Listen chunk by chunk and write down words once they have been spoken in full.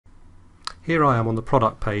Here I am on the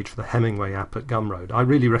product page for the Hemingway app at Gumroad. I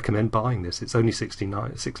really recommend buying this. It's only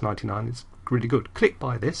 $6.99. It's really good. Click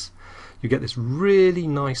buy this. You get this really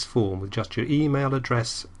nice form with just your email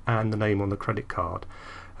address and the name on the credit card.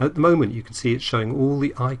 At the moment you can see it's showing all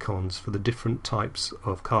the icons for the different types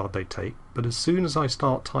of card they take, but as soon as I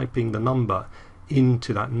start typing the number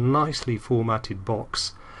into that nicely formatted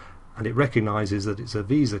box and it recognises that it's a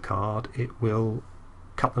Visa card, it will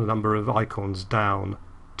cut the number of icons down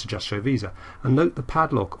to just show Visa. And note the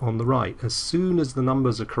padlock on the right. As soon as the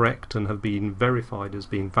numbers are correct and have been verified as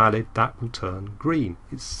being valid, that will turn green.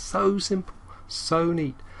 It's so simple, so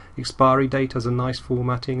neat. Expiry date has a nice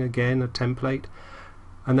formatting, again a template.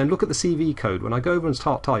 And then look at the CV code. When I go over and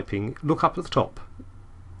start typing, look up at the top.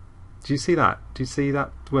 Do you see that? Do you see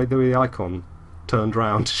that way the icon turned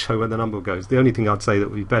round to show where the number goes? The only thing I'd say that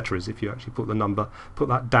would be better is if you actually put the number, put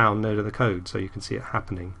that down near to the code so you can see it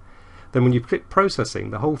happening. Then when you click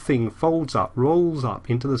processing, the whole thing folds up, rolls up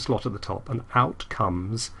into the slot at the top, and out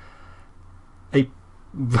comes a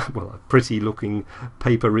pretty looking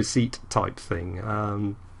paper receipt type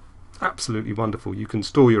thing. Absolutely wonderful. You can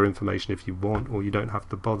store your information if you want, or you don't have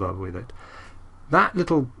to bother with it. That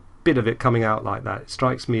little bit of it coming out like that, it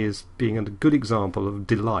strikes me as being a good example of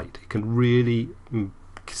delight. It can really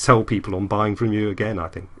sell people on buying from you again, I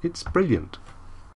think. It's brilliant.